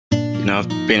I've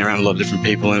been around a lot of different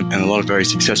people and a lot of very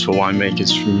successful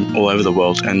winemakers from all over the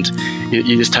world, and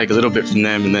you just take a little bit from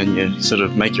them and then you sort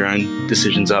of make your own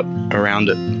decisions up around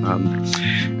it,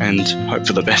 and hope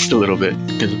for the best a little bit,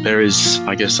 because there is,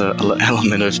 I guess, an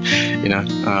element of,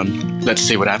 let's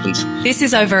see what happens. This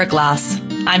is Over a Glass.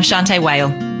 I'm Shanteh Wale.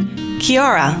 Kia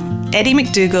ora. Eddie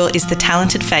McDougall is the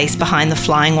talented face behind The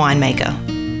Flying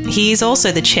Winemaker. He is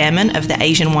also the chairman of the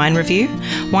Asian Wine Review,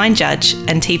 wine judge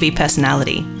and TV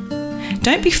personality.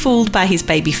 Don't be fooled by his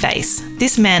baby face.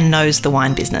 This man knows the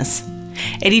wine business.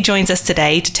 Eddie joins us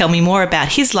today to tell me more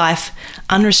about his life,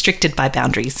 unrestricted by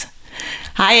boundaries.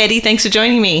 Hi Eddie, thanks for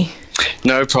joining me.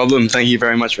 No problem. Thank you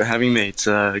very much for having me. It's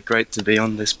great to be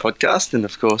on this podcast and,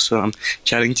 of course,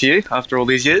 chatting to you after all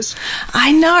these years.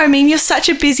 I know. I mean, you're such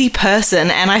a busy person,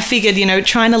 and I figured,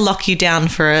 trying to lock you down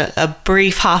for a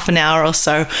brief half an hour or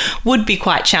so would be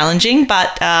quite challenging,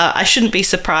 but I shouldn't be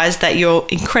surprised that you're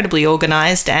incredibly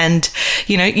organised and,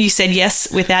 you said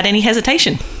yes without any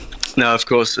hesitation. No, of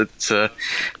course. It's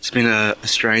been a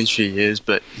strange few years,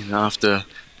 but, after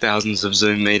thousands of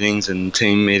Zoom meetings and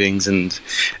team meetings and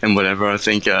whatever, I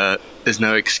think there's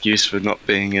no excuse for not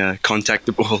being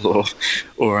contactable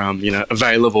or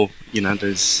available.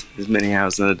 There's many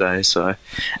hours in a day. So,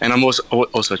 and I'm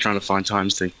also trying to find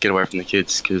times to get away from the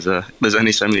kids, because there's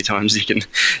only so many times you can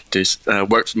do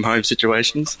work from home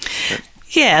situations.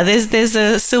 Yeah, there's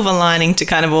a silver lining to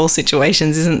kind of all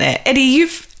situations, isn't there? Eddie,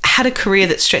 you've had a career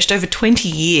that stretched over 20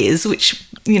 years, which,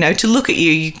 to look at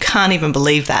you can't even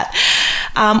believe that.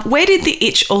 Where did the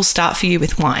itch all start for you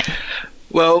with wine?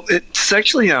 Well, it's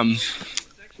actually a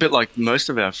bit like most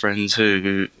of our friends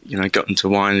who got into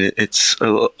wine. It's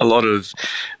a lot of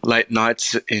late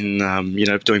nights in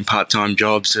doing part-time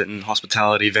jobs in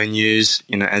hospitality venues,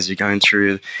 as you're going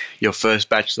through your first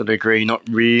bachelor degree, not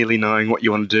really knowing what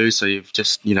you want to do, so you've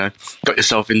just got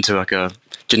yourself into like a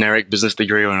generic business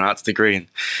degree or an arts degree,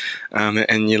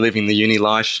 and you're living the uni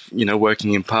life,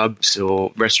 working in pubs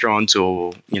or restaurants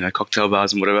or cocktail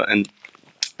bars and whatever. And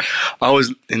I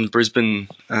was in Brisbane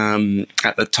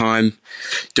at the time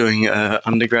doing an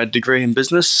undergrad degree in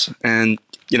business, and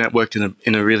worked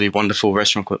in a really wonderful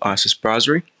restaurant called Isis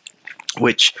Brasserie,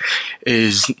 which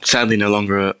is sadly no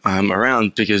longer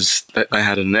around, because they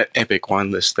had an epic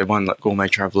wine list. They won like Gourmet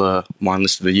Traveller Wine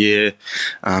List of the Year,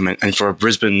 and for a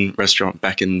Brisbane restaurant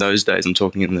back in those days, I'm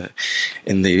talking in the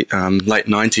late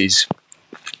 90s,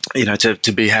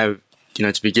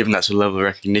 to be given that sort of level of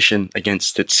recognition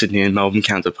against its Sydney and Melbourne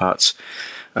counterparts,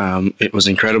 it was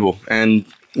incredible. And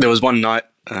there was one night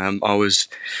I was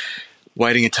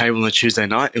waiting a table on a Tuesday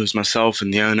night. It was myself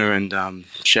and the owner and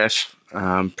chef,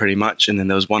 pretty much, and then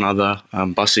there was one other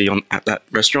bussy at that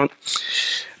restaurant.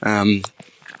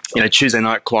 Tuesday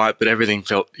night quiet, but everything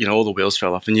felt, all the wheels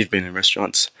fell off. And you've been in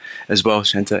restaurants as well,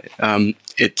 Shanteh.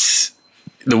 It's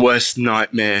the worst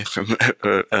nightmare from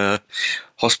a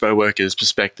hospo worker's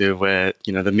perspective, where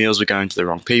the meals were going to the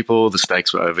wrong people, the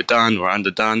steaks were overdone or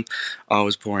underdone. I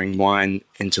was pouring wine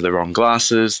into the wrong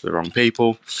glasses, the wrong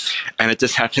people, and it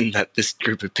just happened that this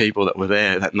group of people that were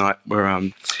there that night were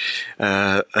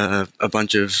a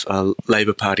bunch of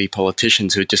Labor Party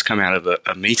politicians who had just come out of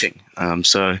a meeting.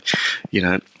 So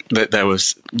there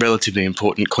was relatively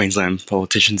important Queensland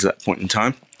politicians at that point in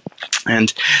time.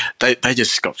 And they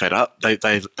just got fed up.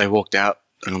 They walked out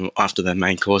after their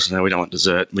main course and said, "We don't want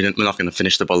dessert. We're not going to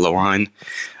finish the bottle of wine."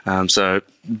 So,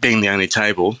 being the only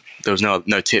table, there was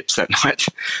no tips that night,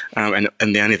 and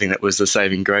the only thing that was the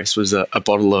saving grace was a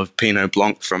bottle of Pinot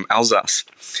Blanc from Alsace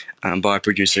by a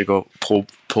producer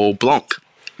called Paul Blanc.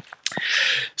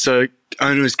 So,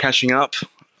 owner was catching up.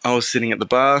 I was sitting at the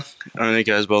bar. Owner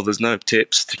goes, "Well, there's no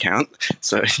tips to count,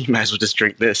 so you may as well just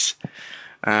drink this."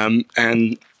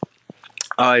 And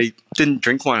I didn't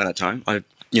drink wine at that time. I,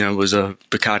 was a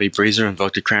Bacardi Breezer and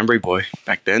vodka cranberry boy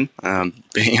back then,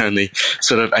 being only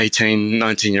sort of 18,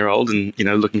 19-year-old and,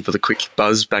 looking for the quick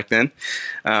buzz back then.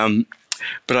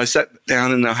 But I sat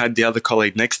down and I had the other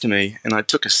colleague next to me, and I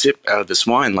took a sip out of this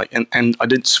wine, and I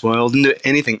didn't swirl, didn't do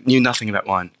anything, knew nothing about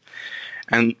wine.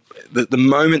 And the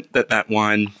moment that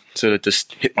wine sort of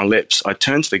just hit my lips, I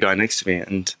turned to the guy next to me,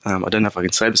 and I don't know if I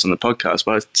can say this on the podcast,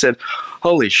 but I said,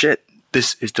 "Holy shit,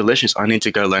 this is delicious. I need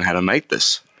to go learn how to make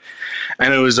this."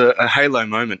 And it was a halo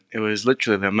moment. It was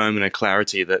literally the moment of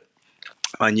clarity that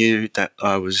I knew that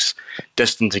I was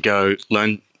destined to go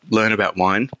learn about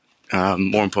wine,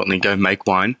 more importantly, go make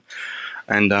wine,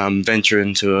 and venture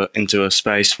into a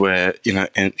space where,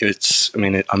 and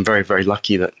I'm very, very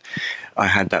lucky that I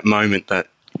had that moment that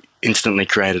instantly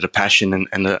created a passion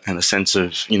and a sense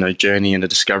of, journey and a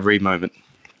discovery moment.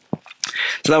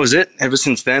 So that was it. Ever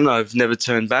since then, I've never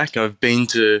turned back. I've been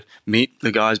to meet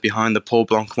the guys behind the Paul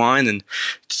Blanc wine and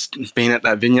just been at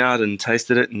that vineyard and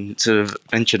tasted it and sort of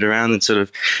ventured around and sort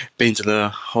of been to the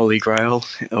holy grail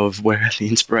of where the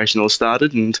inspiration all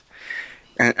started. And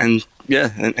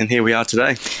here we are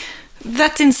today.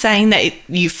 That's insane that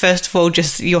you, first of all,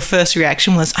 just your first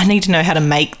reaction was, I need to know how to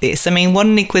make this. I mean, what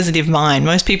an inquisitive mind.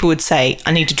 Most people would say,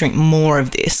 I need to drink more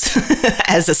of this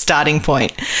as a starting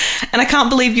point. And I can't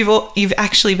believe you've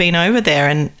actually been over there.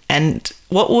 And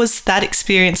what was that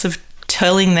experience of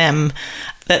telling them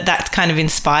that kind of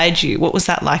inspired you? What was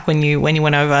that like when you went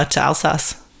over to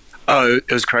Alsace? Oh,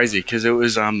 it was crazy because it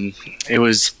was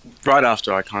right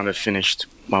after I kind of finished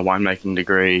my winemaking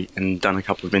degree and done a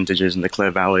couple of vintages in the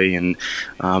Clare Valley and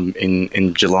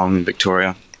in Geelong and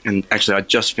Victoria. And actually, I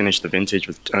just finished the vintage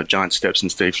with Giant Steps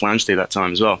and Steve Flamsteed that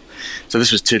time as well. So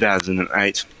this was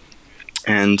 2008,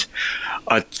 and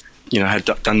I, had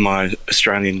done my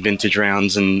Australian vintage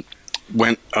rounds and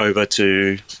went over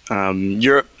to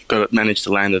Europe. Managed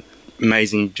to land an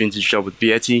amazing vintage job with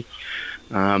Vietti.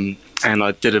 And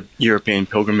I did a European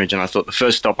pilgrimage, and I thought the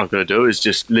first stop I've got to do is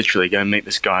just literally go meet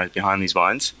this guy behind these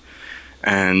vines,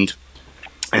 and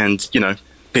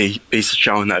be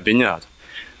showing that vineyard.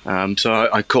 So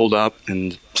I called up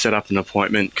and set up an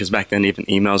appointment because back then even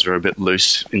emails were a bit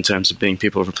loose in terms of being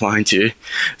people replying to you.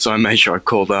 So I made sure I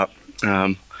called up,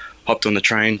 hopped on the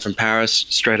train from Paris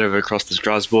straight over across to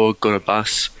Strasbourg, got a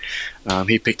bus.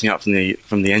 He picked me up from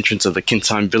the entrance of the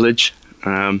Kinsheim village.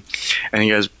 And he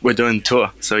goes, we're doing the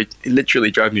tour. So he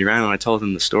literally drove me around, and I told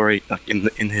him the story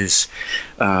in his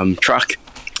truck.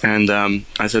 And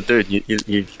I said, dude,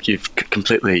 you've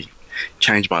completely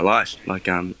changed my life.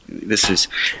 This is...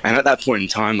 And at that point in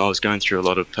time, I was going through a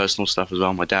lot of personal stuff as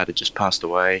well. My dad had just passed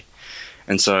away.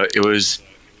 And so it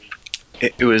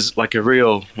was like a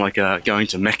real, going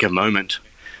to Mecca moment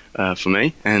for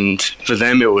me. And for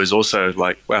them, it was also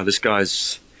like, wow, this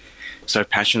guy's so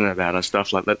passionate about our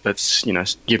stuff. Let's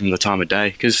give him the time of day,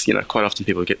 because quite often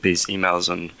people get these emails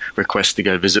and requests to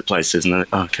go visit places, and they're like,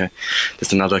 oh, okay,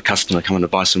 there's another customer coming to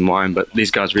buy some wine. But these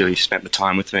guys really spent the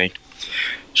time with me,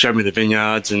 showed me the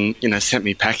vineyards, and sent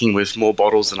me packing with more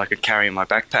bottles than I could carry in my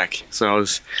backpack. So I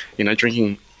was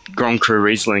drinking Grand Cru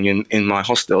Riesling in my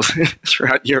hostels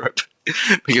throughout Europe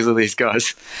because of these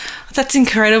guys. That's an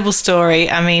incredible story.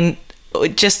 I mean,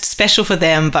 just special for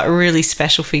them, but really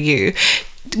special for you.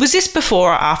 Was this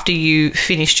before or after you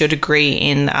finished your degree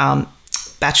in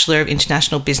Bachelor of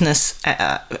International Business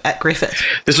at Griffith?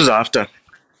 This was after.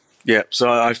 Yeah, so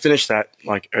I finished that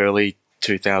early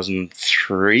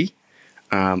 2003,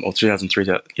 or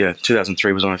 2003. Yeah,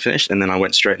 2003 was when I finished, and then I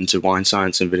went straight into wine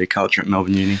science and viticulture at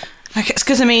Melbourne Uni. Okay,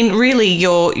 because I mean, really,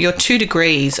 your two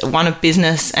degrees, one of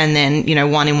business and then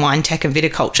one in wine tech and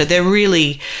viticulture, they're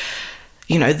really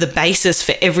the basis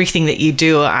for everything that you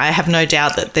do. I have no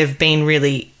doubt that they've been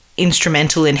really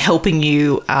instrumental in helping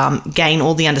you gain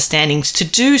all the understandings to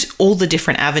do all the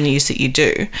different avenues that you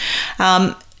do.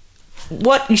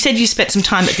 What you said, you spent some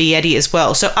time at Vietti as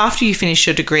well. So after you finished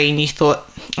your degree and you thought,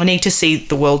 I need to see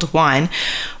the world of wine,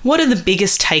 what are the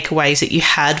biggest takeaways that you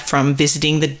had from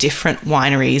visiting the different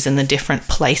wineries and the different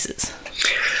places?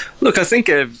 Look, I think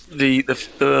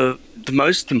the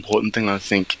most important thing, I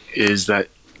think, is that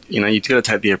you've got to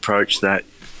take the approach that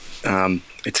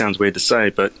it sounds weird to say,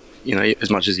 but as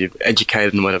much as you've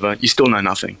educated and whatever, you still know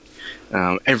nothing.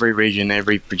 Every region,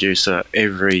 every producer,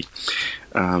 every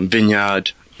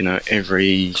vineyard,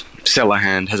 every cellar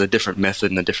hand has a different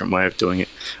method and a different way of doing it.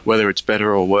 Whether it's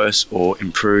better or worse or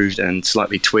improved and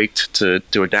slightly tweaked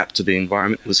to adapt to the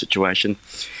environment or the situation,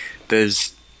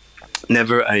 there's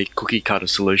never a cookie cutter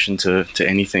solution to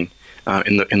anything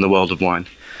in the world of wine.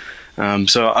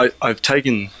 So I've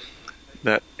taken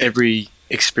that every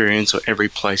experience or every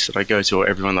place that I go to or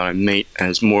everyone that I meet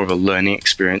as more of a learning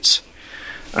experience,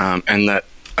 and that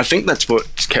I think that's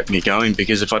what's kept me going,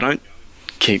 because if I don't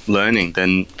keep learning,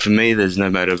 then for me there's no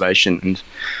motivation. And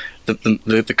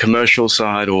the commercial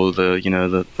side, or the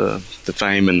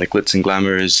fame and the glitz and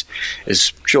glamour is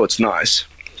sure, it's nice,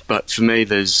 but for me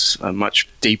there's a much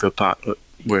deeper part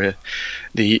where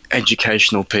the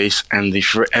educational piece and the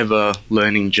forever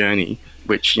learning journey,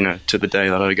 which, to the day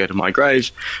that I go to my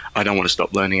grave, I don't want to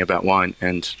stop learning about wine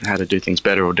and how to do things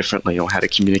better or differently, or how to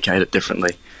communicate it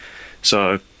differently.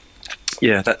 So,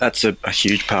 yeah, that's a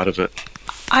huge part of it.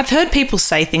 I've heard people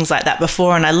say things like that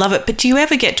before, and I love it. But do you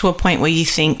ever get to a point where you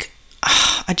think,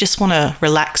 I just want to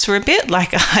relax for a bit?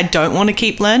 I don't want to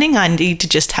keep learning. I need to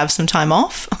just have some time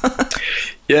off.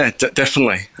 Yeah,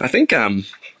 definitely. I think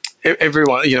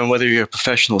everyone, whether you're a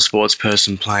professional sports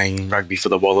person playing rugby for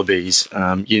the Wallabies,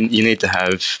 you need to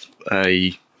have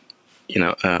a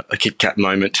a Kit Kat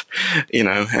moment,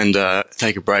 and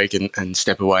take a break and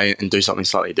step away and do something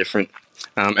slightly different.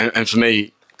 And for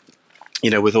me,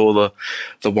 with all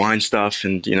the wine stuff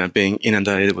and, being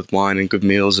inundated with wine and good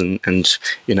meals and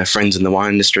friends in the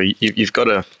wine industry, you've got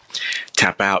to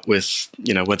tap out with,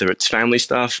 whether it's family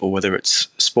stuff or whether it's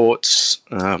sports,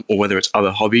 or whether it's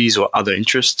other hobbies or other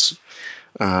interests.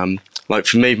 Like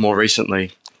for me, more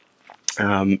recently,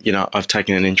 I've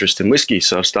taken an interest in whiskey.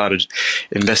 So I've started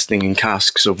investing in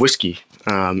casks of whiskey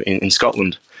in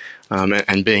Scotland.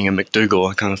 And being a McDougall,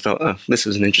 I kind of felt, this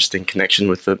is an interesting connection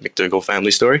with the McDougall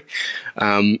family story.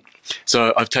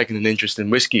 So I've taken an interest in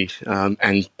whiskey,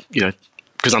 and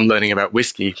because I'm learning about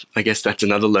whiskey, I guess that's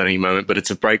another learning moment. But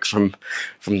it's a break from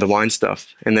the wine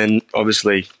stuff, and then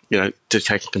obviously, to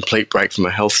take a complete break from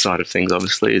a health side of things,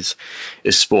 obviously is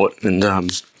sport.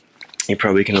 And you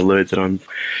probably can allude that I'm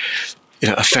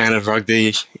a fan of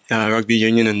rugby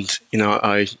union, and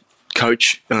I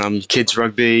coach kids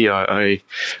rugby. I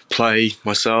play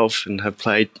myself and have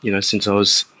played since I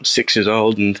was 6 years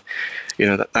old, and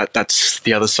that's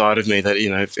the other side of me that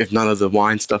if none of the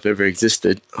wine stuff ever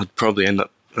existed, I'd probably end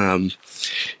up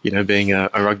being a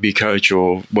rugby coach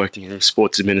or working in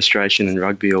sports administration and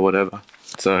rugby or whatever.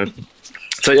 So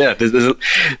yeah,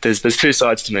 there's two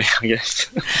sides to me, I guess.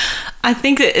 I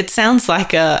think that it sounds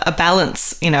like a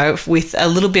balance, with a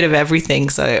little bit of everything.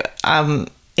 So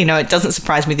it doesn't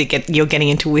surprise me that you're getting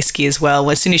into whiskey as well.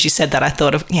 As soon as you said that, I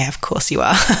thought of course you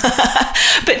are.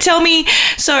 But tell me,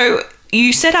 so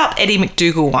you set up Eddie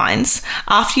McDougall Wines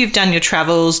after you've done your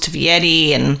travels to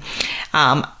Vietti and,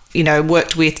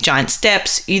 worked with Giant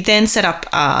Steps. You then set up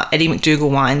Eddie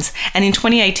McDougall Wines, and in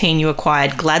 2018 you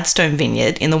acquired Gladstone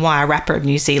Vineyard in the Wairarapa of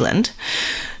New Zealand.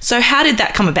 So how did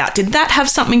that come about? Did that have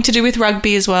something to do with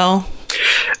rugby as well?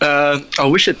 I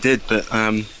wish it did, but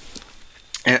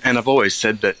and I've always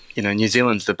said that New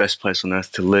Zealand's the best place on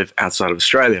earth to live outside of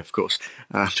Australia, of course,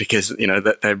 because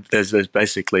there's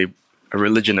basically a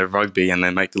religion of rugby and they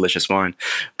make delicious wine.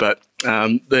 But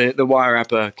the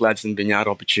Wairarapa Gladstone Vineyard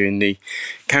opportunity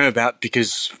came about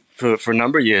because for a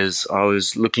number of years I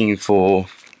was looking for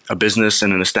a business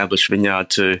and an established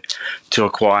vineyard to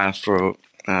acquire for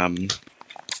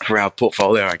our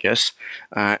portfolio, I guess.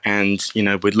 And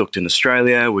we'd looked in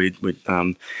Australia, we'd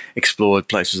explored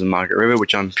places in Margaret River,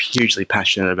 which I'm hugely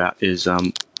passionate about, is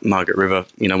Margaret River,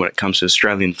 when it comes to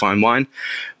Australian fine wine.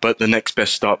 But the next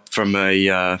best stop from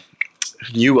a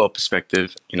New World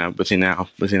perspective, within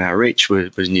our reach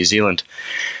was New Zealand.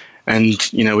 And,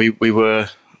 we were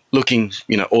looking,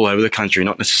 all over the country,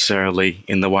 not necessarily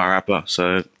in the Wairarapa.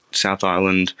 So South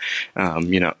Island, all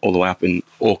the way up in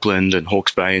Auckland and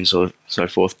Hawke's Bay and so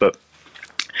forth. But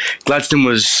Gladstone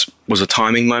was a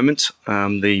timing moment.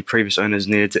 The previous owners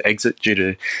needed to exit due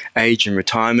to age and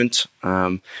retirement.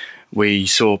 We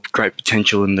saw great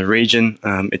potential in the region.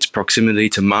 Its proximity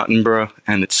to Martinborough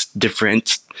and its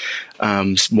different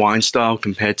wine style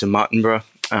compared to Martinborough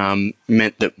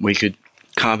meant that we could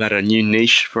carve out a new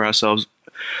niche for ourselves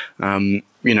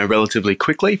relatively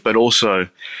quickly, but also,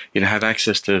 have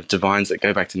access to vines that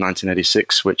go back to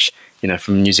 1986, which,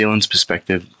 from New Zealand's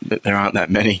perspective, there aren't that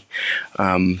many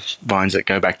vines that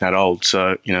go back that old.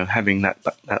 So, having that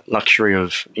luxury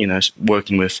of,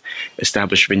 working with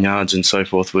established vineyards and so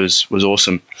forth was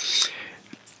awesome.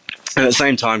 And at the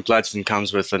same time, Gladstone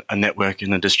comes with a network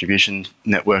and a distribution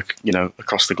network,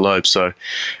 across the globe. So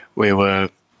we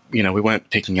weren't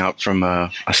picking up from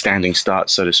a standing start,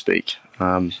 so to speak.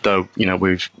 Though,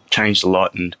 we've changed a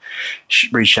lot and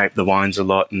reshaped the wines a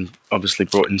lot, and obviously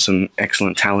brought in some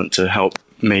excellent talent to help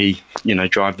me,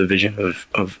 drive the vision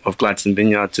of Gladstone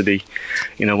Vineyard to be,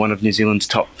 one of New Zealand's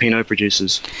top Pinot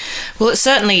producers. Well, it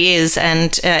certainly is.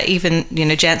 And even,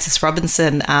 Jancis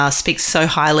Robinson speaks so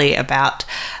highly about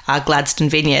Gladstone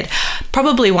Vineyard.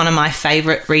 Probably one of my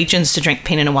favourite regions to drink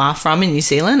Pinot Noir from in New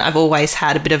Zealand. I've always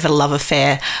had a bit of a love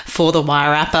affair for the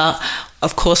Wairarapa.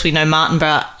 Of course, we know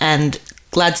Martinborough and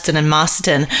Gladstone and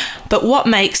Masterton, but what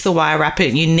makes the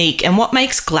Wairarapa unique, and what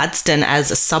makes Gladstone as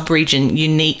a sub-region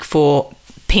unique for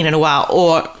Pinot Noir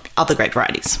or other grape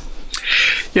varieties?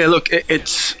 Yeah, look,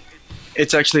 it's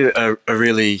actually a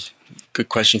really good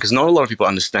question, because not a lot of people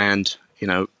understand,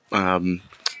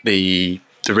 the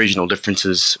regional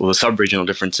differences or the sub-regional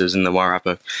differences in the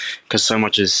Wairarapa, because so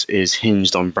much is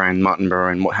hinged on brand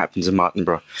Martinborough and what happens in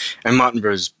Martinborough. And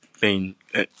Martinborough's been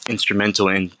instrumental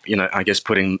in, I guess,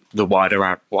 putting the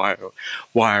Wairarapa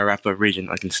region,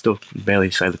 I can still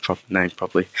barely say the proper name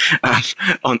properly,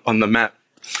 on the map.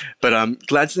 But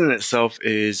Gladstone itself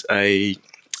is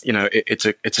it's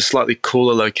a slightly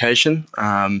cooler location.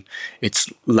 It's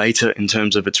later in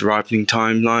terms of its ripening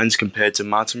timelines compared to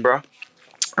Martinborough.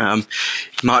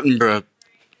 Martinborough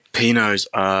Pinots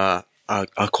are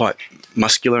quite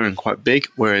muscular and quite big,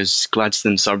 whereas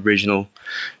Gladstone sub-regional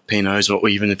Pinots, or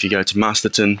even if you go to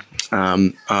Masterton,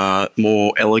 are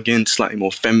more elegant, slightly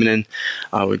more feminine.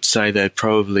 I would say they're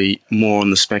probably more on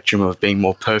the spectrum of being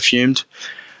more perfumed.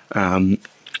 And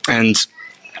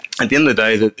at the end of the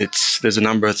day, there's a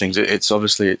number of things. It's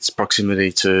obviously its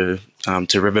proximity to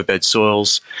riverbed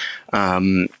soils,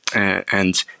 and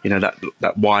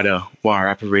that wider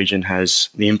Wairarapa region has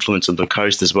the influence of the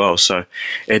coast as well. So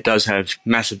it does have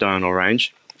massive diurnal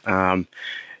range.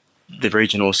 The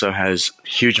region also has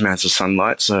huge amounts of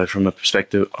sunlight. So from a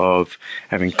perspective of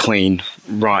having clean,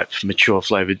 ripe, mature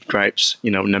flavoured grapes,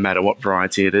 no matter what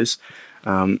variety it is,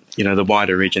 the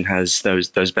wider region has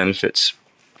those benefits.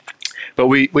 But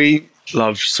we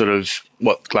love sort of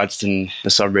what Gladstone, the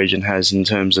sub-region, has in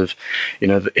terms of,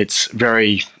 it's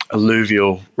very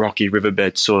alluvial, rocky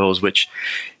riverbed soils, which,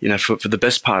 for the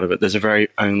best part of it, there's a very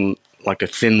like a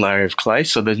thin layer of clay,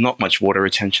 so there's not much water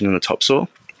retention in the topsoil.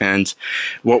 And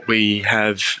what we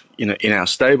have, in our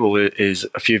stable is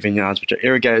a few vineyards which are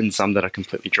irrigated and some that are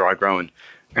completely dry growing.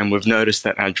 And we've noticed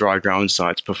that our dry growing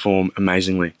sites perform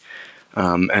amazingly.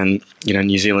 And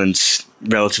New Zealand's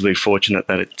relatively fortunate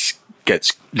that it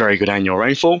gets very good annual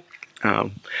rainfall,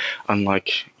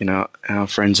 unlike our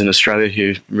friends in Australia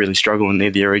who really struggle and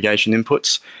need the irrigation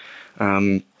inputs.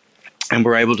 And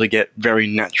we're able to get very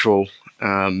natural,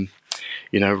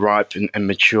 ripe and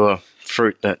mature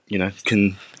fruit that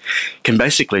can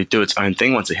basically do its own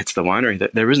thing once it hits the winery.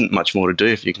 There isn't much more to do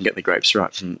if you can get the grapes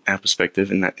right from our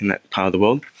perspective in that part of the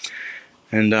world.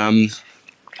 And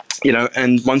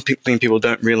and one thing people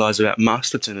don't realise about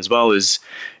Masterton as well is,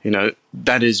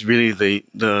 that is really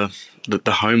the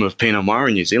home of Pinot Noir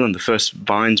in New Zealand. The first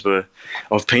vines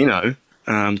of Pinot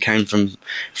came from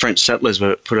French settlers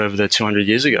were put over there 200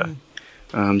 years ago.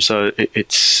 So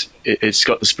it's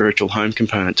got the spiritual home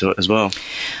component to it as well.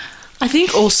 I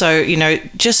think also,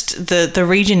 just the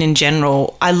region in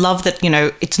general, I love that,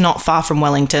 it's not far from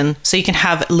Wellington, so you can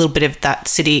have a little bit of that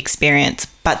city experience.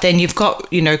 But then you've got,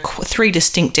 3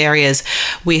 distinct areas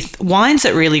with wines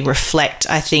that really reflect,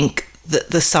 I think,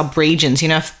 the sub-regions.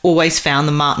 I've always found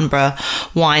the Martinborough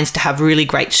wines to have really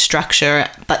great structure,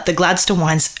 but the Gladstone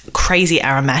wines, crazy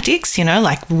aromatics,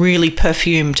 like really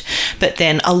perfumed, but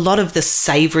then a lot of the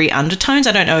savoury undertones.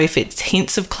 I don't know if it's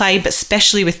hints of clay, but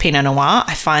especially with Pinot Noir,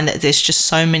 I find that there's just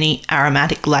so many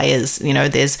aromatic layers.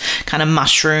 There's kind of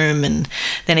mushroom, and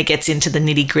then it gets into the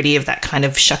nitty-gritty of that kind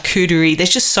of charcuterie.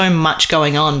 There's just so much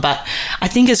going on, but I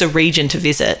think as a region to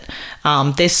visit,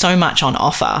 there's so much on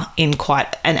offer in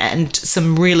and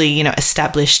some really,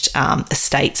 established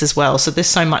estates as well. So there's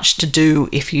so much to do.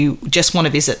 If you just want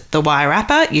to visit the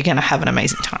Wairarapa, you're going to have an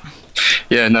amazing time.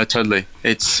 Yeah, no, totally.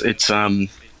 It's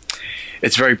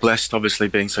very blessed, obviously,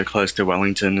 being so close to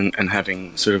Wellington and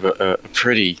having sort of a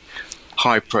pretty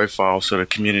high-profile sort of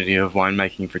community of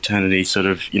winemaking fraternity, sort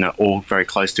of, all very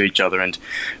close to each other and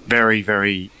very,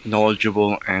 very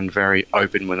knowledgeable and very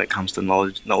open when it comes to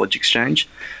knowledge exchange.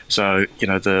 So,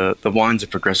 the wines are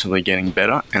progressively getting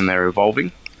better and they're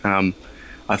evolving.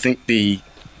 I think I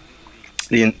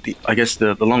guess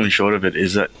the long and short of it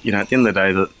is that, at the end of the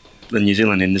day, the New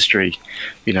Zealand industry,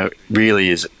 really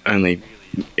is only,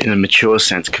 in a mature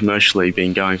sense, commercially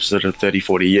been going for sort of 30,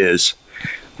 40 years.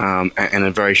 And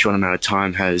a very short amount of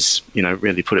time has,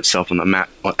 really put itself on the map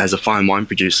as a fine wine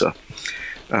producer.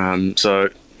 So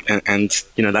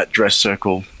that dress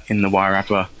circle in the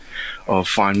Wairarapa of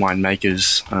fine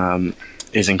winemakers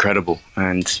is incredible.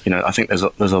 And, I think there's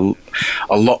a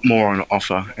lot more on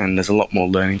offer, and there's a lot more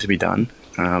learning to be done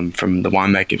from the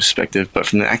winemaker perspective, but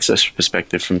from the access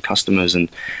perspective from customers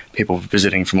and people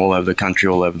visiting from all over the country,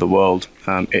 all over the world,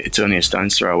 it's only a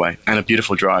stone's throw away, and a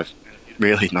beautiful drive.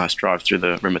 Really nice drive through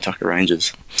the Rimutaka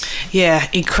Ranges. Yeah,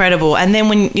 incredible. And then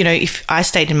when, if I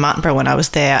stayed in Martinborough when I was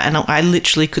there, and I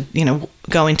literally could,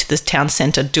 go into this town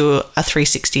centre, do a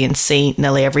 360 and see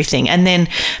nearly everything, and then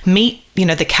meet,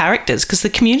 the characters, because the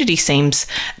community seems,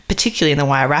 particularly in the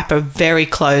Wairarapa, very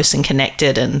close and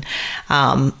connected and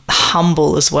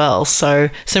humble as well. So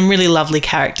some really lovely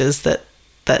characters that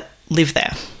live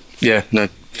there. Yeah, no,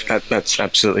 that's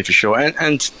absolutely for sure.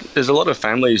 And there's a lot of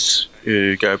families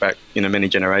who go back, many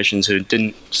generations who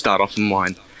didn't start off in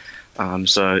wine.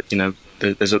 So,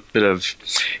 there's a bit of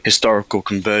historical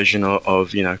conversion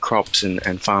of crops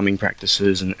and farming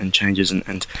practices and changes.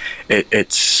 And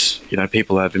it's,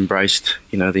 people have embraced,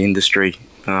 the industry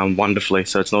wonderfully.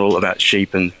 So it's not all about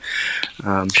sheep and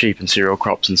cereal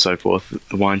crops and so forth.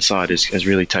 The wine side has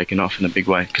really taken off in a big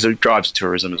way because it drives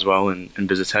tourism as well and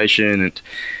visitation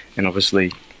and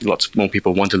obviously lots more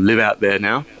people want to live out there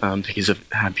now because of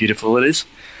how beautiful it is.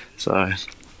 So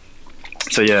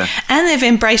yeah. And they've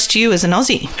embraced you as an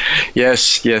Aussie.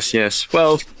 Yes.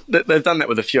 Well, they've done that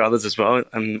with a few others as well.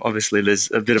 And obviously there's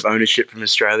a bit of ownership from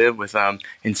Australia with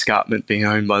Escarpment being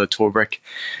owned by the Torbreck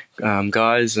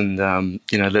guys. And,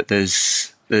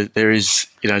 there is,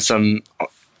 some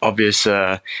obvious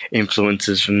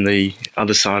influences from the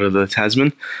other side of the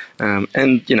Tasman.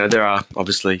 And, there are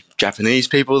obviously Japanese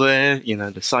people there,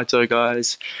 the Saito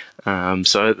guys.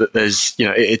 So there's,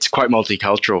 it's quite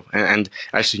multicultural. And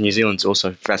actually New Zealand's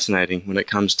also fascinating when it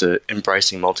comes to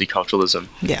embracing multiculturalism.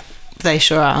 Yeah, they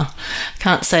sure are.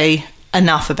 Can't say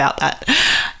enough about that.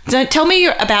 So tell me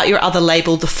about your other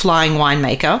label, The Flying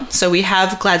Winemaker. So we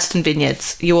have Gladstone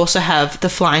Vineyards. You also have The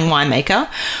Flying Winemaker.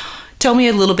 Tell me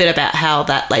a little bit about how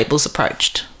that label's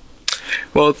approached.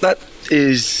 Well, that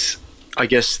is, I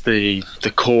guess, the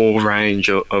core range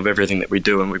of everything that we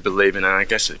do and we believe in. And I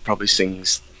guess it probably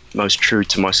sings most true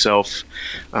to myself,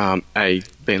 being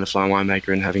a flying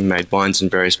winemaker and having made wines in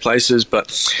various places. But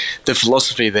the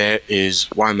philosophy there is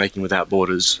winemaking without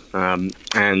borders.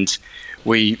 And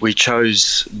we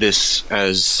chose this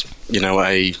as,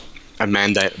 a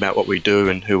mandate about what we do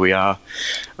and who we are,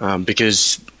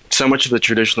 because so much of the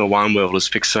traditional wine world is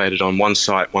fixated on one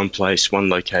site, one place, one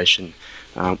location,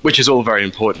 which is all very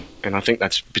important. And I think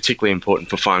that's particularly important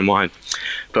for fine wine.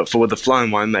 But for the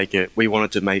Flying Winemaker, we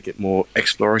wanted to make it more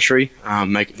exploratory,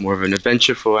 make it more of an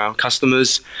adventure for our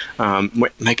customers,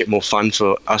 make it more fun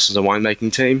for us as a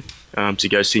winemaking team, to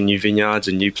go see new vineyards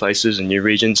and new places and new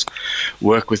regions,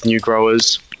 work with new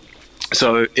growers.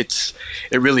 So it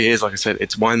really is, like I said,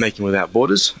 it's winemaking without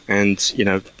borders. And,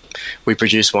 we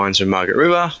produce wines from Margaret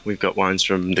River, we've got wines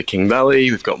from the King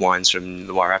Valley, we've got wines from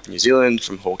the Wairarapa, New Zealand,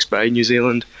 from Hawke's Bay, New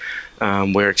Zealand.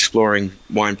 We're exploring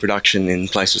wine production in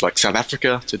places like South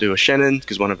Africa to do a Chenin,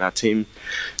 because one of our team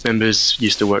members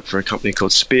used to work for a company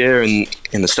called Spear in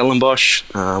the Stellenbosch.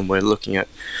 We're looking at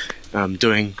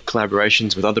doing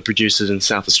collaborations with other producers in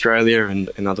South Australia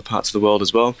and other parts of the world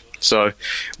as well. So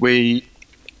we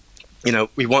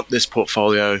want this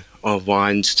portfolio of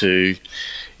wines to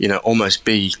almost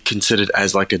be considered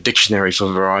as like a dictionary for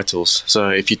varietals. So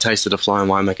if you tasted a Flying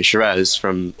Winemaker Shiraz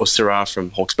or Syrah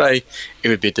from Hawke's Bay, it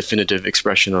would be a definitive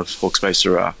expression of Hawke's Bay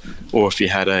Syrah. Or if you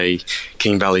had a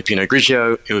King Valley Pinot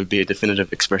Grigio, it would be a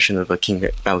definitive expression of a King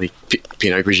Valley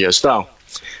Pinot Grigio style.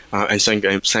 And same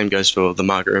goes for the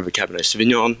Margaret River Cabernet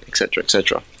Sauvignon, etc.,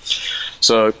 etc.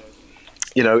 So,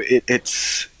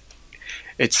 it's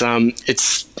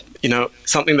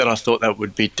something that I thought that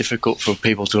would be difficult for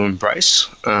people to embrace.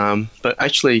 But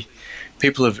actually,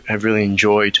 people have really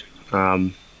enjoyed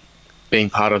being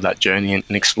part of that journey and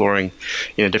exploring,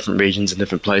 different regions and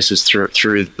different places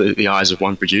through the eyes of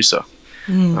one producer.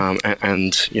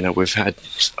 And we've had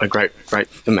a great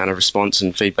amount of response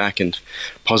and feedback and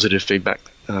positive feedback,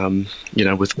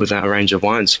 with our range of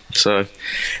wines. So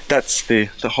that's the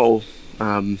whole,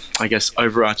 I guess,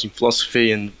 overarching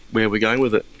philosophy and where we're going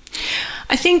with it.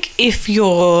 I think if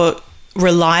you're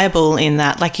reliable in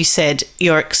that, like you said,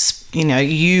 you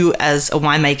as a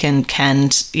winemaker can,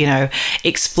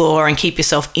 explore and keep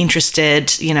yourself interested,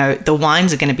 the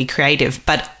wines are going to be creative.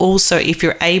 But also if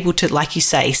you're able to, like you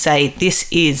say this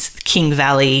is King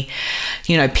Valley,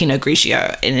 Pinot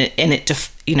Grigio, and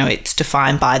it's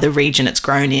defined by the region it's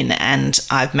grown in, and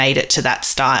I've made it to that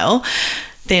style,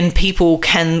 then people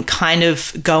can kind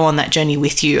of go on that journey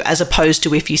with you, as opposed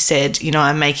to if you said,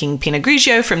 I'm making Pinot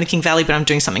Grigio from the King Valley, but I'm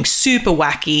doing something super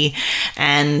wacky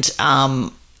and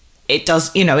it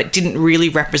didn't really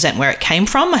represent where it came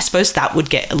from. I suppose that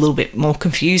would get a little bit more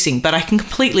confusing, but I can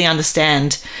completely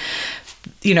understand,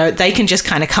 they can just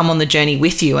kind of come on the journey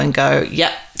with you and go,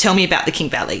 yep, tell me about the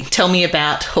King Valley, tell me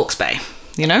about Hawke's Bay,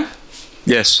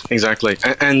 Yes, exactly.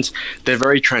 And they're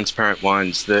very transparent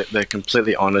wines. They're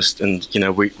completely honest. And,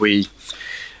 we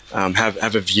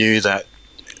have a view that,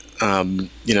 the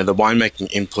winemaking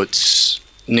inputs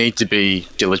need to be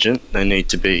diligent. They need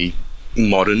to be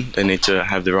modern. They need to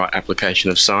have the right application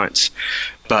of science.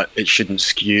 But it shouldn't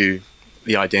skew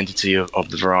the identity of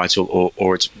the varietal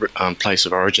or its place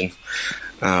of origin.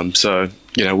 So,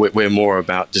 we're more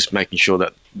about just making sure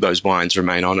that those wines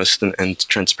remain honest and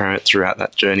transparent throughout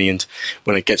that journey. And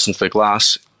when it gets into the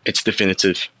glass, it's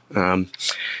definitive. And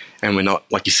we're not,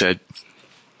 like you said,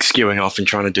 skewing off and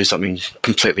trying to do something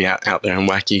completely out there and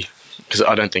wacky, because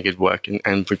I don't think it'd work.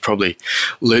 And we'd probably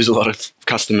lose a lot of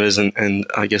customers and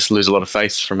I guess lose a lot of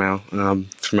faith from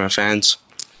our fans.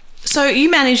 So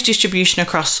you manage distribution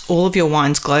across all of your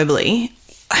wines globally.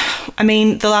 I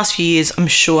mean, the last few years, I'm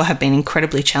sure, have been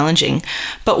incredibly challenging.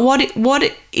 But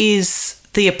what is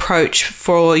the approach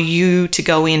for you to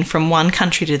go in from one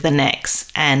country to the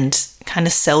next and kind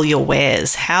of sell your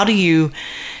wares? How do you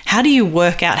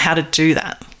work out how to do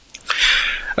that?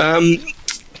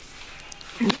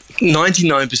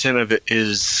 99% of it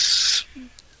is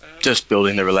just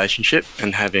building the relationship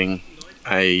and having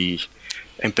a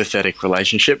empathetic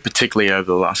relationship, particularly over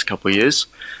the last couple of years.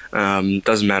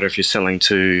 Doesn't matter if you're selling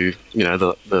to,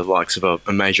 the likes of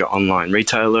a major online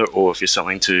retailer, or if you're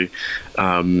selling to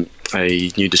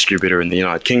a new distributor in the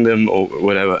United Kingdom or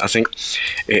whatever. I think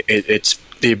it's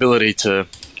the ability to,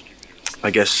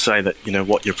 I guess, say that,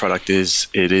 what your product is,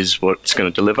 it is what it's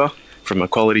going to deliver from a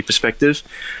quality perspective.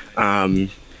 The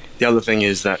other thing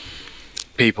is that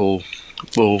people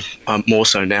will more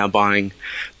so now buying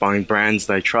brands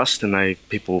they trust, and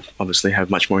people obviously have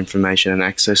much more information and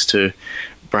access to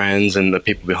brands and the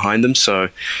people behind them. So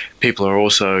people are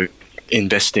also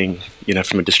investing,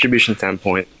 from a distribution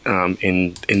standpoint,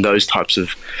 in those types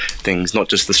of things, not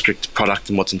just the strict product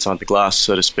and what's inside the glass,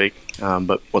 so to speak,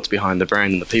 but what's behind the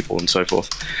brand and the people and so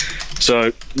forth.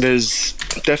 So there's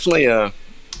definitely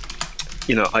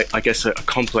I guess a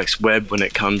complex web when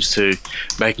it comes to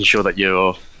making sure that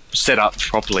you're set up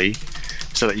properly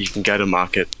so that you can go to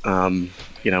market,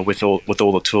 with all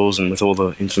the tools and with all the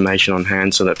information on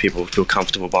hand, so that people feel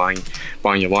comfortable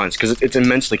buying your wines, because it's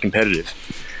immensely competitive.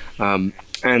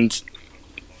 And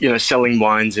selling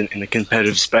wines in a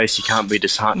competitive space, you can't be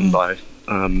disheartened by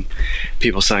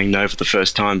people saying no for the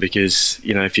first time, because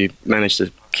if you manage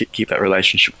to keep that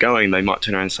relationship going, they might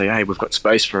turn around and say, hey, we've got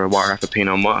space for a Wairarapa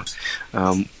Pinot Noir.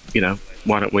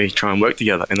 Why don't we try and work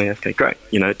together? And then, okay, great.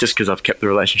 Just because I've kept the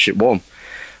relationship warm.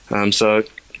 So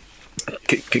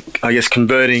I guess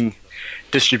converting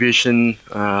distribution,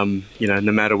 no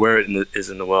matter where it is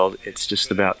in the world, it's just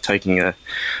about taking a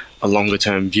longer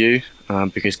term view,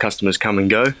 because customers come and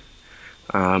go,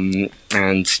 and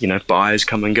buyers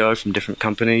come and go from different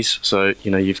companies. So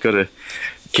you've got to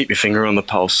keep your finger on the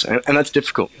pulse, and that's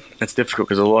difficult. That's difficult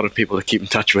because a lot of people to keep in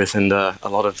touch with, and a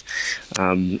lot of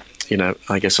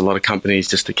I guess a lot of companies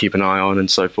just to keep an eye on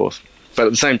and so forth. But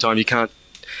at the same time, you can't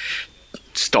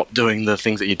stop doing the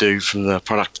things that you do from the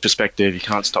product perspective. You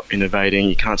can't stop innovating.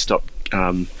 You can't stop,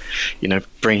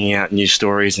 bringing out new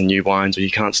stories and new wines, or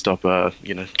you can't stop,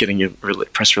 getting your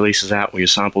press releases out or your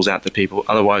samples out to people.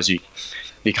 Otherwise, you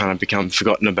kind of become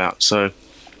forgotten about. So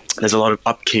there's a lot of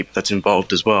upkeep that's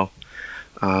involved as well,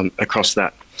 across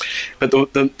that. But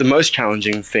the most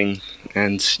challenging thing,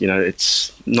 and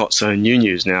it's not so new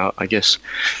news now, I guess,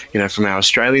 from our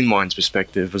Australian wines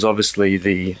perspective, was obviously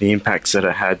the impacts that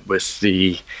it had with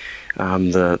the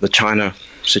China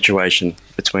situation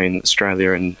between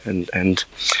Australia and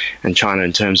China,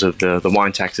 in terms of the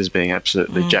wine taxes being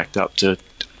absolutely jacked up to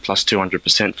plus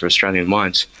 200% for Australian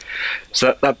wines.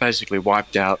 So that basically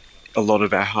wiped out a lot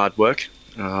of our hard work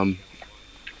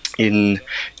in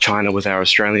China with our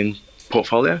Australian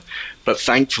portfolio. But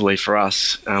thankfully for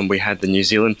us, we had the New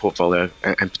Zealand portfolio,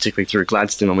 and particularly through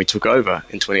Gladstone when we took over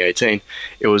in 2018,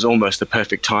 it was almost the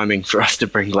perfect timing for us to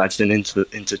bring Gladstone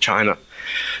into China.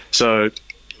 So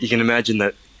you can imagine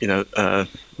that a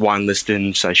wine list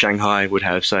in, say, Shanghai would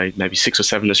have, say, maybe 6 or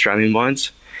 7 Australian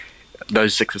wines.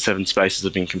 Those 6 or 7 spaces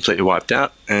have been completely wiped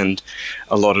out, and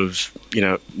a lot of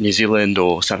New Zealand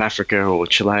or South Africa or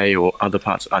Chile or other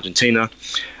parts of Argentina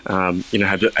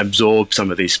have absorbed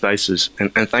some of these spaces.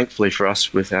 And thankfully for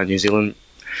us, with our New Zealand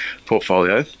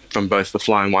portfolio, from both the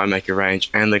Flying Winemaker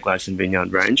range and the Gladstone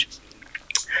Vineyard range,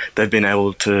 they've been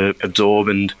able to absorb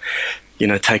and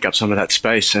take up some of that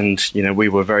space. And we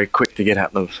were very quick to get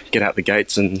out the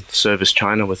gates and service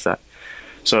China with that.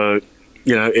 So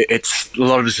it's a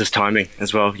lot of this is timing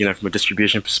as well, from a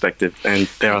distribution perspective. And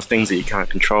there are things that you can't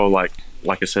control, like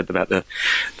I said, about the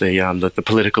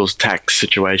political tax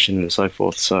situation and so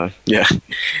forth. So yeah,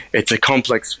 it's a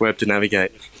complex web to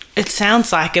navigate. It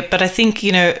sounds like it, but I think,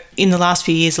 in the last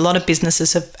few years, a lot of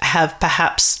businesses have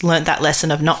perhaps learnt that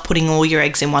lesson of not putting all your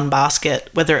eggs in one basket,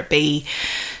 whether it be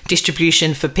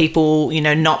distribution for people,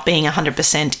 not being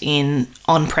 100% in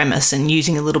on-premise and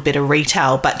using a little bit of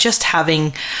retail, but just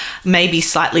having maybe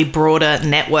slightly broader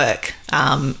network,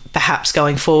 perhaps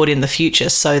going forward in the future,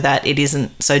 so that it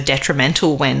isn't so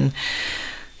detrimental when,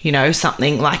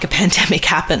 something like a pandemic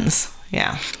happens.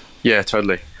 Yeah. Yeah,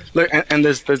 totally. Look, and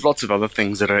there's lots of other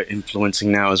things that are influencing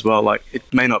now as well. Like, it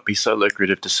may not be so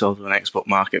lucrative to sell to an export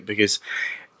market, because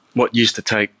what used to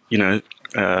take 3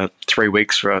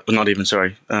 weeks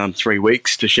 3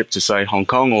 weeks to ship to, say, Hong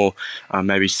Kong, or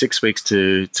maybe 6 weeks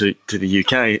to the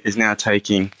UK, is now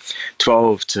taking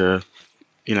 12 to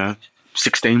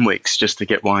 16 weeks just to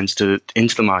get wines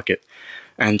into the market.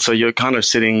 And so you're kind of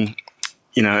sitting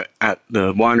at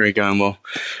the winery going, well,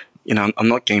 I'm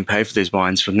not getting paid for these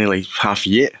wines for nearly half a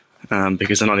year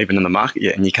because they're not even in the market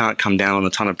yet, and you can't come down on a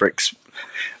ton of bricks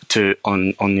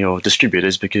on your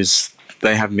distributors because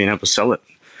they haven't been able to sell it.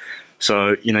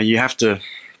 So you have to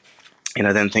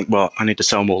then think, well, I need to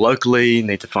sell more locally,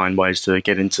 need to find ways to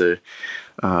get into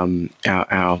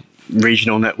our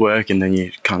regional network, and then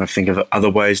you kind of think of other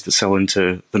ways to sell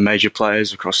into the major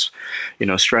players across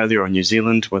Australia or New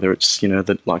Zealand, whether it's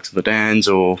the likes of the Dans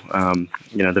or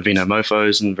the Vino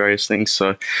Mofos and various things.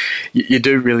 So you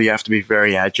do really have to be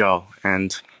very agile,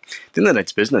 and then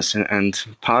it's business, and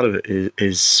part of it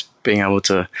is being able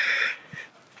to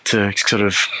sort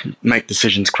of make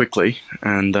decisions quickly,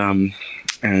 and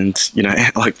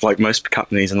like most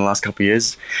companies in the last couple of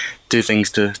years, do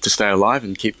things to stay alive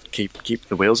and keep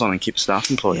the wheels on and keep staff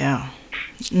employed. Yeah.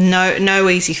 No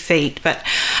easy feat. But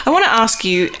I want to ask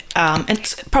you,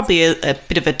 it's probably a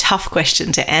bit of a tough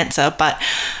question to answer, but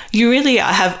you really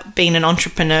have been an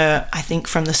entrepreneur, I think,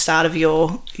 from the start of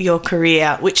your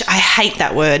career, which I hate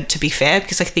that word, to be fair,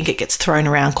 because I think it gets thrown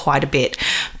around quite a bit.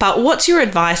 But what's your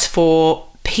advice for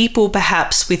people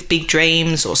perhaps with big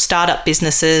dreams or startup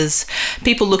businesses,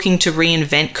 people looking to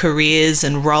reinvent careers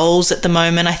and roles at the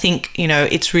moment? I think,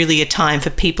 it's really a time for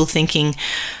people thinking,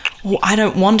 well, I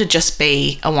don't want to just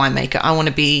be a winemaker. I want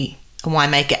to be a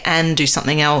winemaker and do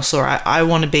something else, or I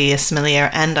want to be a sommelier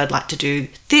and I'd like to do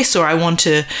this, or I want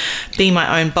to be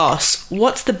my own boss.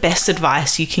 What's the best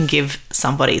advice you can give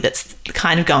somebody that's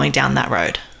kind of going down that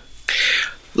road?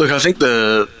 Look, I think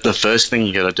the first thing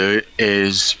you got to do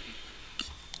is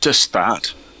just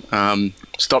start.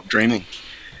 Stop dreaming.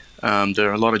 There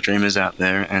are a lot of dreamers out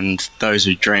there, and those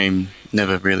who dream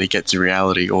never really get to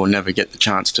reality or never get the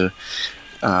chance to,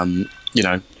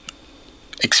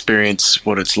 experience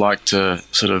what it's like to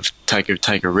sort of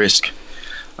take a risk.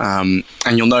 And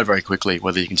you'll know very quickly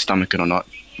whether you can stomach it or not,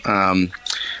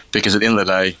 because at the end of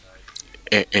the day,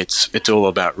 it's all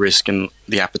about risk and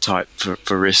the appetite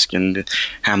for risk, and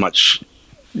how much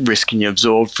risk can you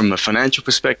absorb from a financial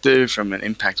perspective, from an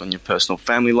impact on your personal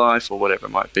family life, or whatever it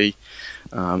might be.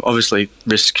 Obviously,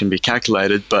 risk can be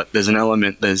calculated, but there's an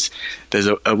element, there's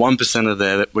a 1%er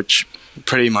there which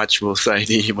pretty much will say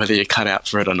to you whether you're cut out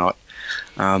for it or not.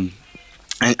 And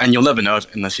you'll never know it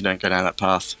unless you don't go down that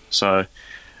path. So,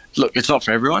 look, it's not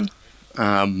for everyone,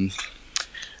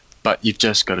 but you've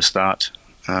just got to start.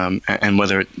 And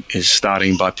whether it is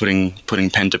starting by putting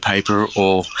pen to paper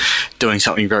or doing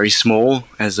something very small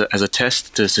as a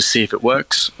test to see if it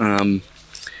works,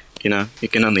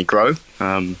 it can only grow.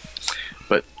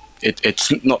 But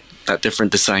it's not that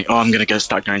different to saying, oh, I'm going to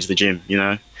start going to the gym,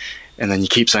 and then you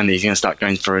keep saying that you're going to start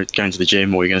going to the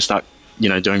gym, or you're going to start,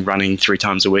 doing running 3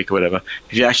 times a week or whatever.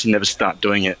 If you actually never start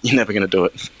doing it, you're never going to do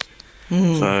it.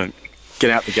 So get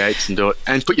out the gates and do it,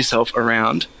 and put yourself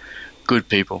around good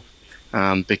people.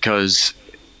 Because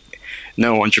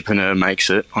no entrepreneur makes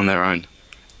it on their own,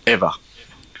 ever.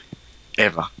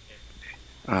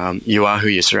 You are who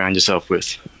you surround yourself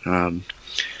with.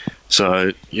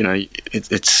 So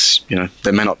it's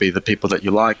they may not be the people that you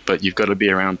like, but you've got to be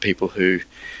around people who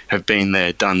have been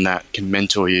there, done that, can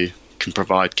mentor you, can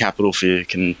provide capital for you,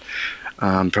 can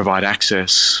provide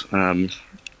access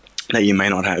that you may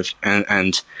not have,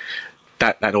 and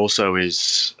that also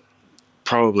is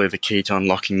probably the key to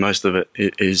unlocking most of it.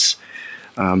 Is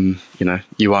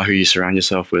you are who you surround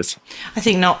yourself with. I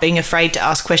think not being afraid to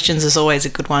ask questions is always a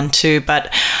good one too,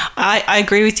 but I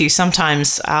agree with you.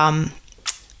 Sometimes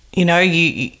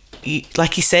you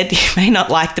like you said, you may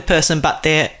not like the person, but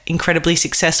they're incredibly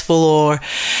successful, or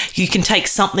you can take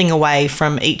something away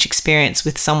from each experience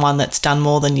with someone that's done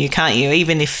more than you, can't you?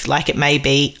 Even if, like, it may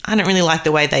be, I don't really like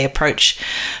the way they approach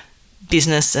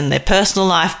business and their personal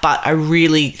life, but I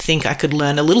really think I could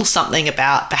learn a little something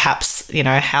about perhaps,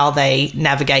 how they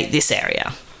navigate this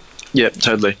area. Yeah,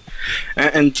 totally.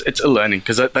 And it's a learning,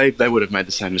 because they would have made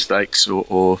the same mistakes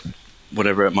or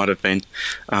whatever it might have been,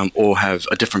 or have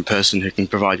a different person who can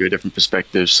provide you a different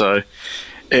perspective. So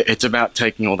it's about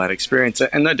taking all that experience,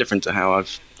 and no different to how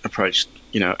I've approached,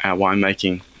 our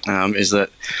winemaking, is that,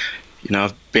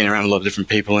 I've been around a lot of different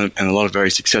people and a lot of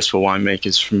very successful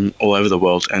winemakers from all over the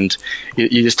world, and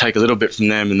you just take a little bit from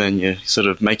them, and then you sort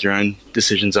of make your own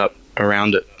decisions up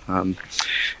around it,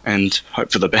 and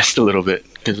hope for the best a little bit,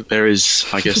 because there is,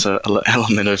 I guess, an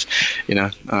element of,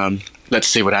 let's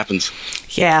see what happens.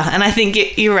 Yeah, and I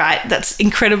think you're right. That's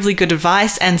incredibly good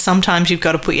advice, and sometimes you've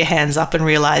got to put your hands up and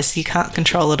realise you can't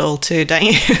control it all too, don't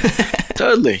you?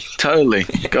 Totally.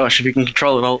 Gosh, if you can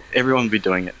control it all, everyone would be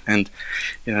doing it. And,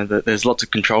 there's lots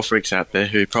of control freaks out there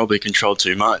who probably control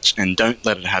too much and don't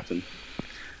let it happen.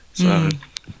 So,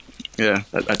 yeah,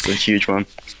 that's a huge one.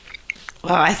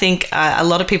 Well, I think a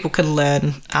lot of people can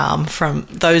learn from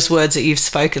those words that you've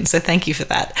spoken, so thank you for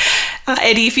that.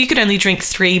 Eddie, if you could only drink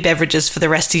 3 beverages for the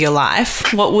rest of your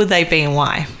life, what would they be and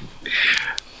why?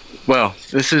 Well,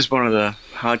 this is one of the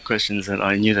hard questions that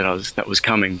I knew that was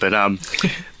coming. But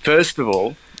first of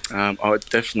all, I would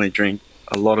definitely drink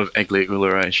a lot of Aigle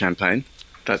Uluru champagne.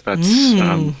 That's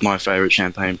my favourite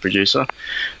champagne producer.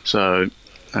 So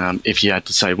if you had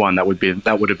to say one, that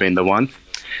would have been the one.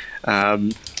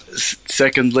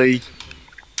 Secondly,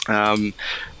 I'm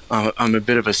a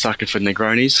bit of a sucker for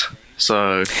Negronis.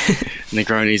 So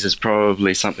Negronis is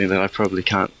probably something that I probably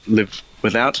can't live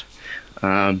without,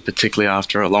 particularly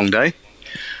after a long day.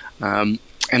 And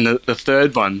the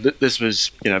third one, this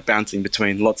was bouncing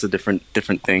between lots of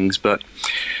different things, but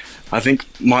I think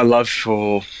my love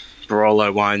for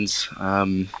Barolo wines,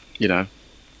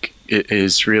 it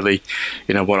is really,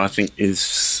 what I think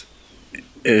is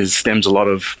stems a lot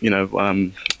of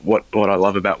what I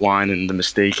love about wine and the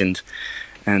mystique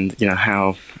and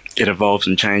how it evolves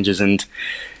and changes, and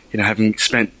having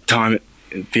spent time at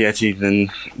Vietti, then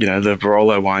the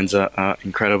Barolo wines are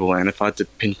incredible. And if I had to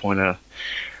pinpoint a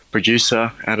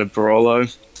producer out of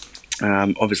Barolo,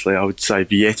 obviously I would say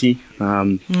Vietti.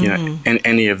 And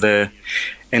any of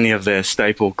their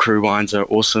staple cru wines are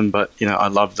awesome, but I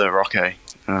love the Roque.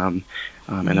 And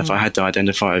if I had to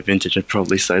identify a vintage, I'd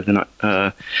probably say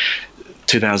the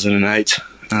 2008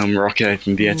 Roque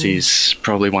from Vietti is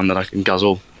probably one that I can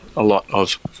guzzle a lot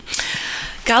of.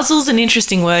 Guzzle's an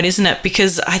interesting word, isn't it?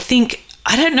 Because I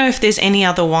don't know if there's any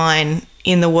other wine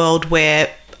in the world where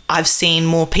I've seen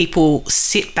more people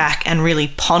sit back and really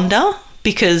ponder,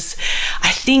 because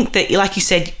I think that, like you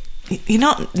said, you're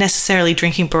not necessarily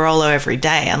drinking Barolo every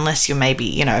day unless you're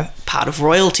maybe, part of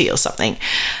royalty or something.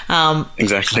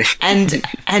 Exactly.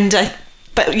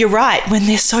 But you're right, when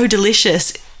they're so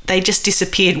delicious, they just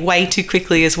disappeared way too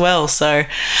quickly as well. So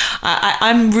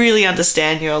I really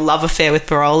understand your love affair with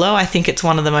Barolo. I think it's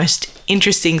one of the most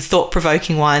interesting,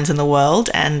 thought-provoking wines in the world.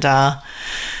 And I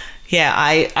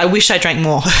wish I drank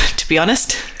more, to be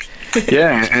honest.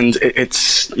 Yeah, and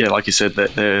it's like you said,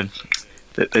 that they're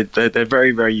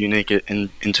very, very unique in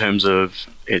terms of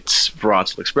its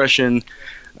varietal expression,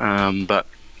 but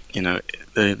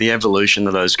the evolution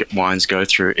that those wines go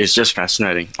through is just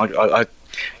fascinating.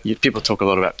 People talk a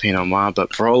lot about Pinot Noir, but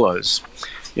Barolo's,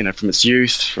 from its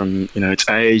youth, from its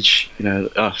age,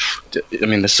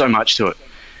 there's so much to it,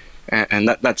 and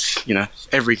that's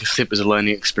every sip is a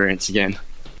learning experience again.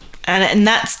 And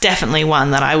that's definitely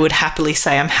one that I would happily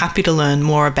say I'm happy to learn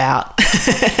more about.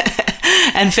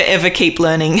 And forever keep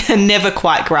learning and never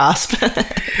quite grasp.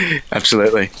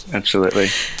 Absolutely.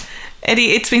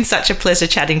 Eddie, it's been such a pleasure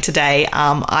chatting today.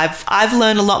 I've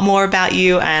learned a lot more about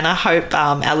you, and I hope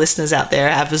our listeners out there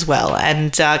have as well.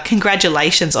 And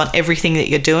congratulations on everything that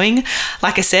you're doing.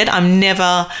 Like I said, I'm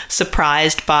never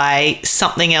surprised by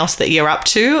something else that you're up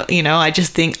to. I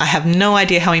just think I have no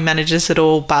idea how he manages it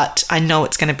all, but I know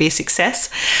it's going to be a success.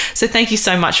 So thank you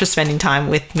so much for spending time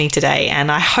with me today,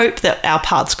 and I hope that our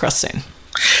paths cross soon.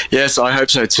 Yes, I hope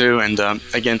so too. And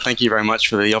again, thank you very much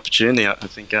for the opportunity. I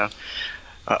think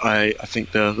I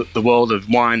think the world of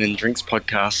wine and drinks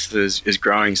podcast is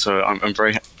growing, so I'm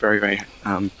very, very, very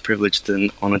privileged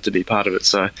and honoured to be part of it.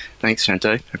 So thanks,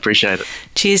 Shante. I appreciate it.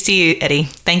 Cheers to you, Eddie.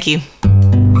 Thank you.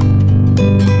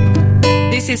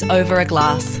 This is Over a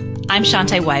Glass. I'm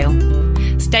Shante Wale.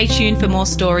 Stay tuned for more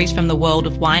stories from the world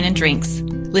of wine and drinks.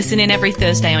 Listen in every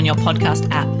Thursday on your podcast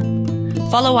app.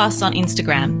 Follow us on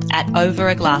Instagram at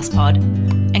overaglasspod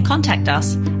and contact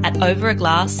us at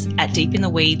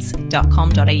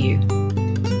overaglass@deepintheweeds.com.au.